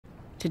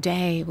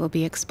Today, we'll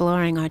be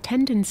exploring our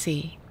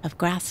tendency of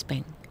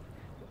grasping.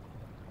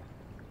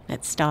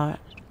 Let's start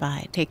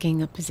by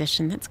taking a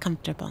position that's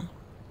comfortable,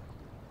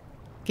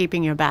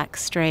 keeping your back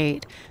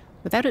straight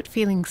without it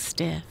feeling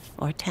stiff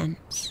or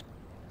tense.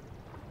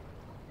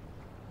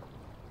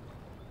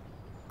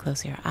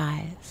 Close your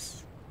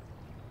eyes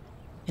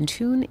and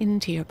tune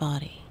into your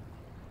body.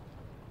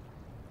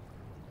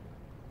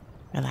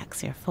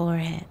 Relax your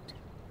forehead.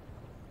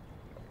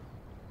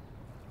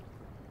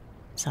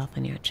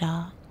 Soften your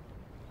jaw.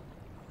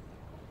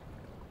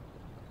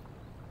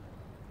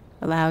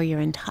 Allow your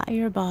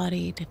entire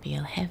body to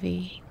feel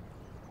heavy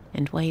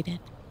and weighted.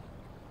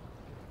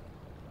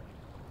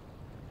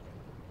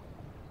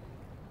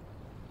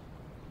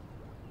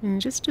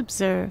 And just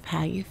observe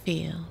how you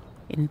feel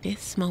in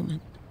this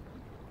moment.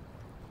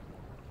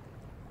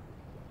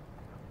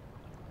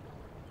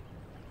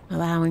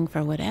 Allowing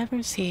for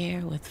whatever's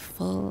here with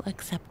full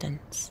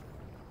acceptance.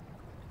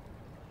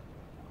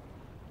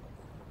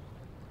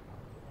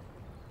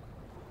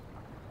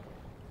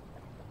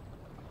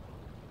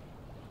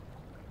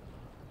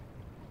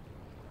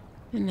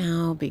 And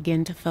now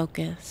begin to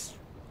focus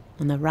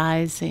on the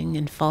rising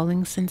and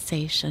falling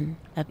sensation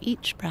of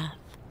each breath.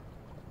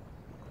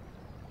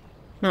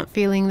 Not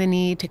feeling the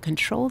need to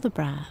control the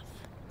breath,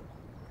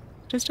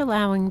 just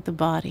allowing the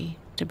body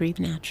to breathe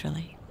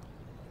naturally.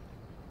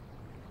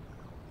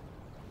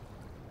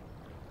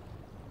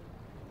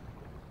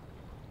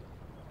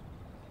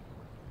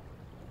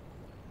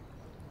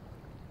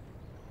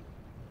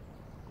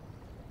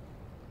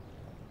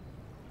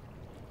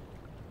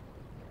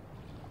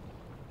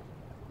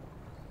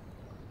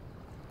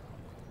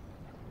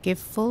 Give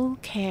full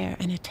care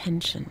and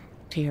attention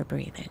to your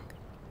breathing,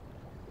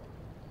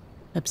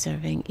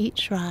 observing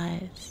each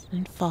rise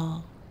and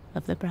fall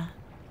of the breath.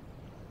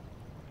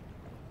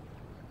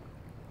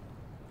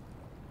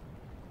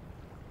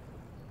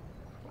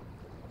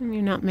 And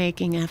you're not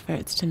making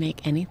efforts to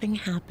make anything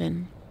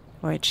happen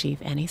or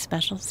achieve any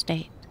special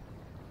state.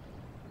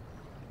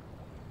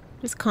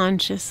 Just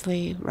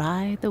consciously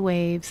ride the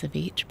waves of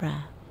each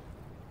breath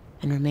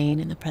and remain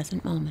in the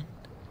present moment.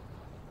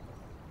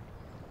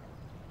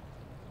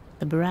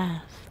 The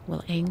breath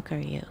will anchor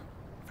you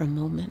from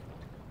moment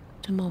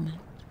to moment.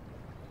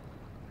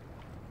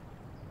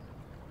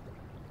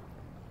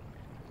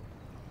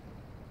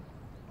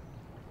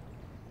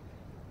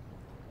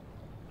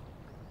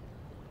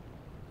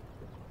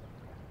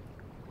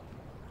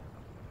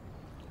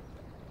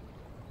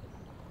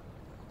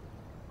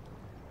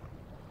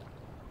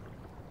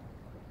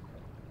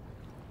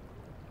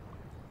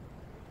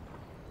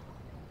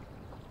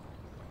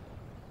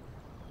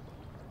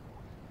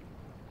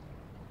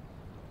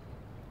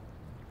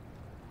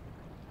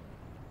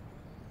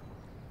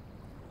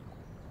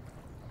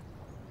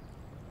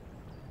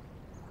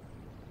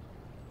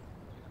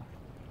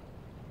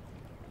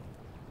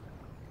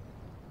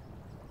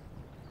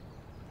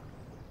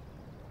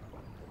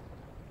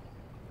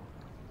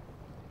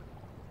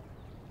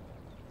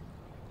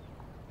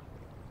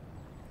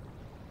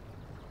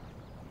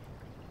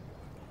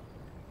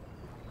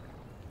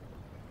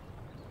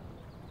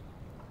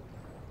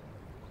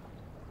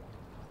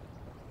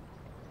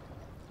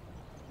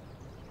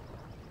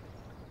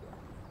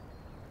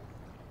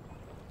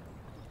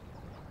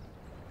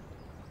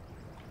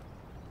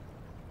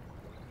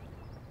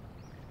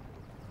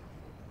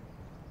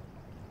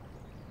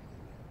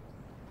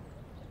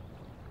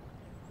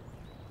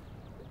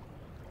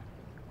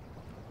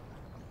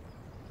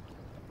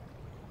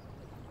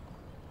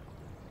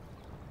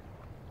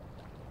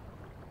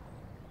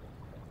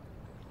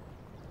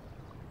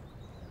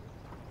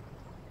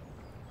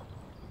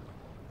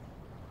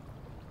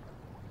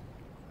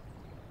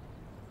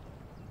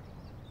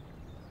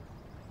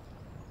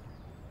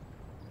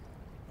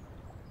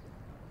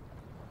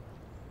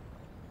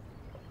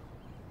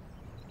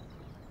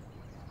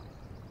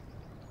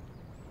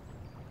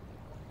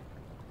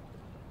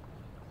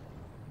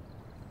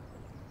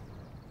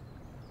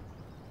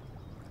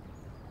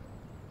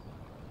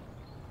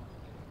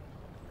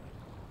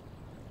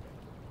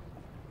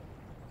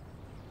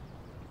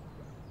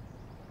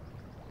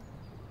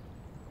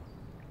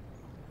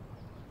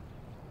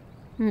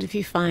 And if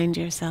you find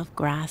yourself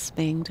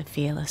grasping to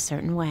feel a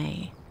certain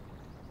way,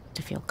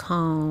 to feel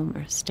calm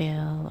or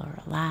still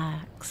or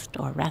relaxed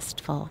or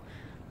restful,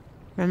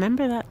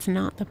 remember that's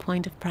not the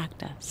point of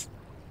practice.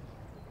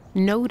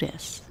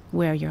 Notice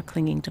where you're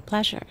clinging to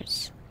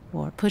pleasures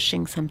or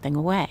pushing something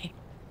away.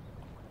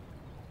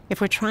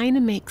 If we're trying to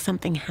make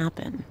something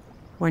happen,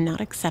 we're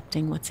not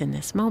accepting what's in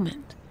this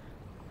moment.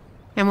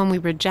 And when we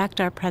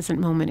reject our present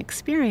moment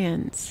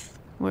experience,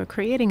 we're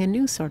creating a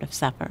new sort of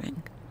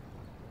suffering.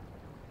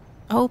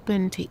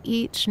 Open to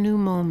each new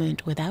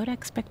moment without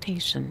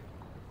expectation,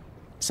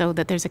 so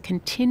that there's a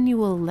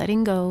continual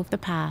letting go of the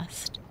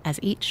past as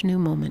each new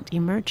moment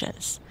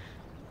emerges.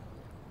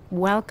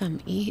 Welcome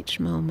each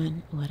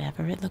moment,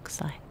 whatever it looks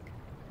like.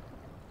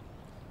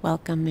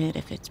 Welcome it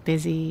if it's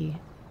busy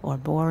or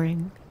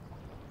boring,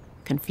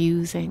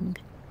 confusing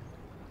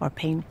or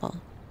painful.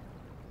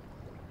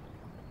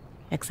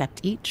 Accept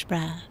each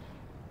breath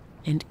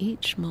and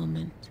each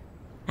moment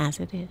as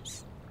it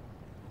is.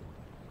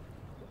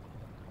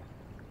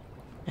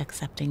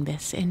 Accepting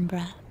this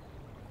in-breath,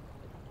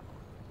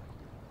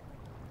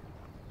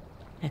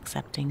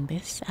 accepting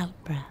this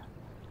out-breath.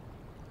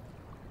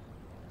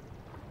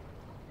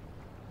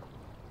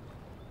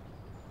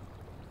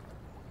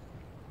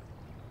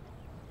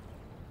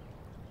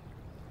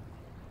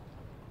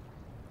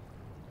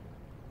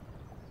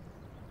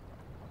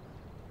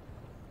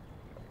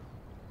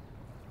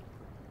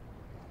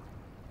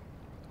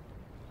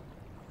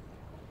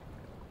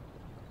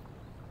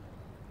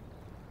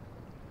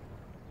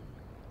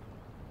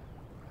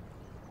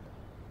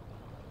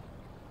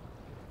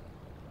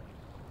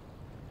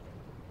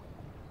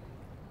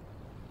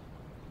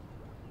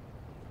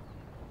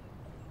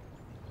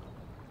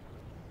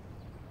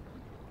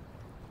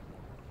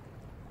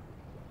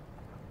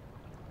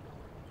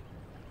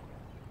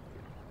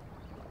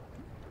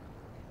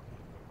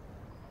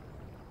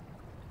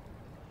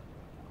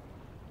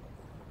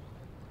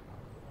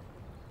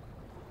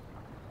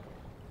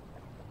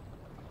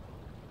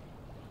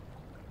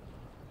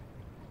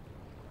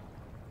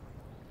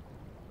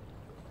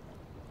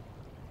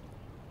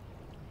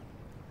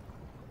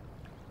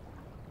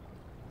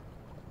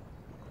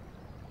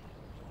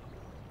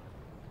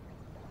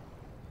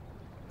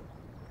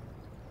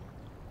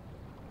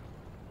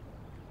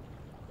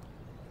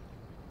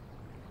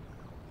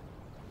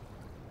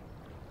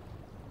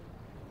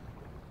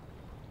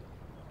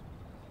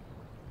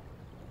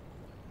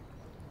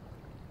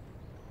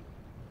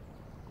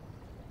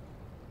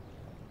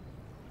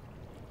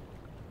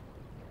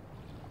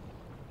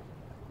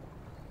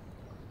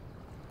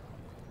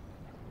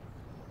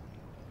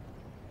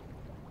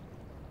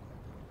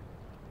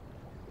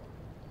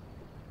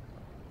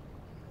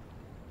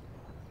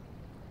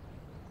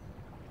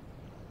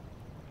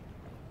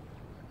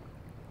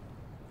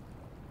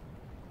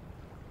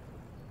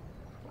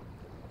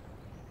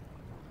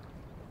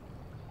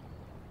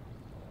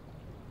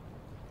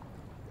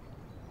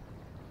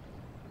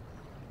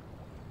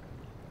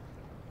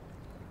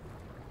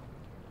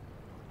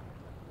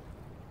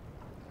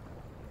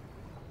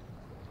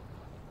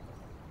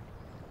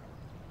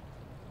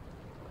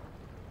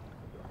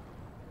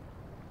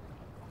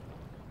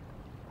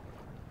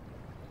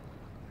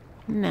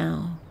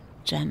 Now,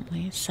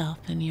 gently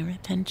soften your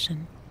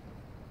attention.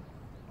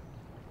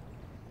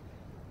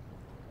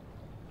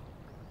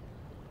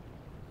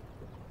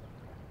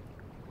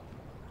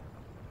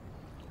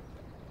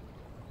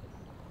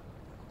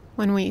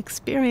 When we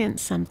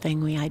experience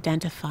something we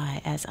identify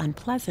as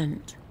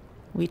unpleasant,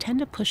 we tend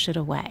to push it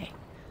away.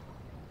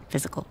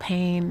 Physical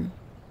pain,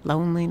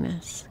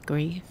 loneliness,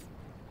 grief.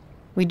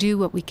 We do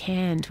what we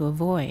can to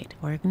avoid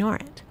or ignore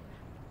it.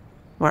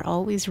 We're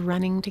always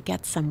running to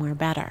get somewhere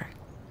better.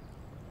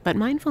 But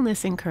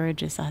mindfulness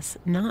encourages us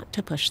not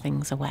to push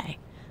things away.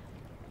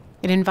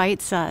 It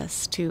invites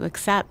us to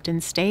accept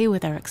and stay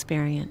with our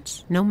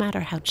experience, no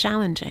matter how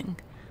challenging.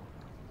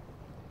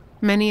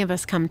 Many of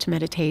us come to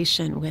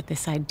meditation with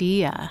this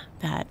idea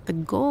that the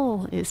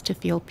goal is to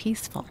feel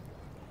peaceful.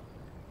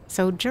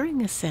 So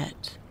during a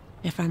sit,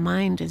 if our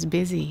mind is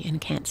busy and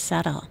can't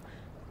settle,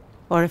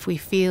 or if we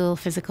feel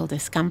physical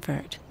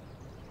discomfort,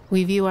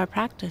 we view our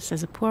practice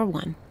as a poor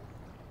one.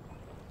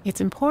 It's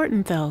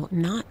important, though,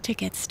 not to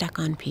get stuck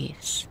on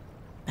peace.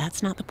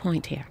 That's not the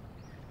point here.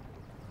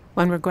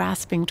 When we're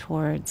grasping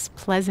towards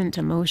pleasant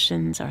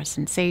emotions or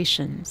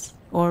sensations,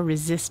 or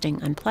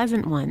resisting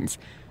unpleasant ones,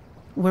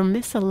 we're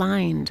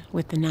misaligned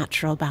with the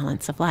natural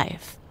balance of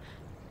life.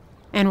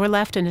 And we're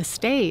left in a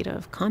state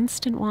of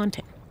constant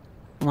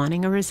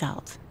wanting a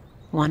result,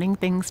 wanting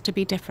things to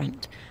be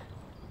different.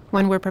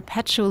 When we're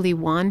perpetually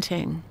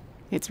wanting,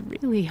 it's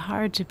really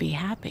hard to be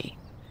happy.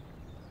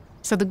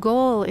 So the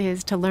goal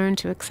is to learn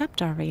to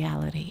accept our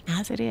reality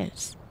as it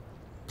is,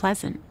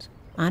 pleasant,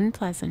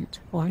 unpleasant,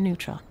 or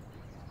neutral.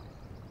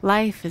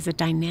 Life is a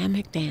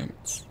dynamic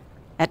dance.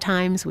 At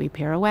times we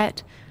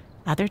pirouette,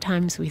 other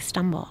times we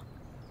stumble.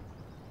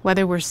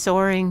 Whether we're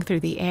soaring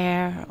through the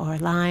air or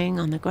lying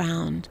on the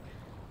ground,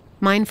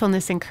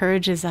 mindfulness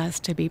encourages us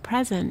to be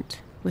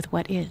present with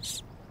what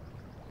is.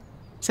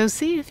 So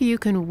see if you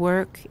can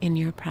work in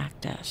your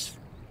practice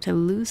to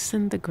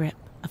loosen the grip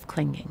of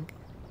clinging.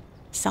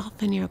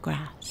 Soften your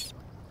grasp.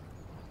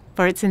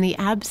 For it's in the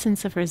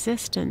absence of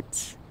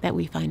resistance that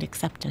we find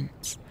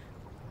acceptance.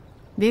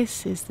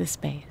 This is the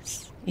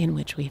space in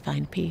which we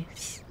find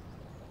peace.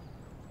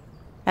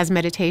 As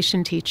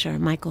meditation teacher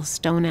Michael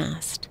Stone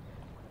asked,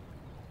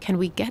 can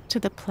we get to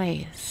the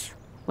place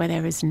where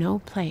there is no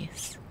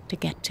place to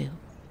get to?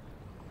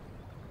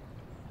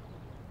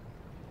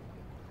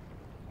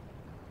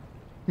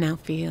 Now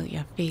feel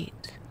your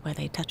feet where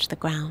they touch the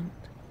ground.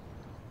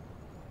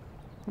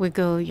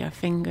 Wiggle your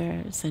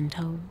fingers and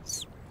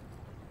toes.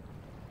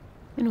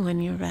 And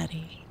when you're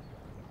ready,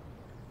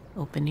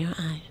 open your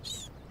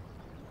eyes.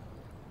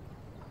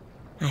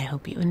 I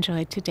hope you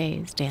enjoyed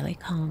today's Daily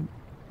Calm.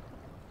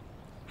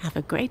 Have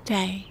a great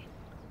day,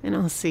 and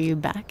I'll see you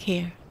back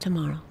here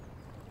tomorrow.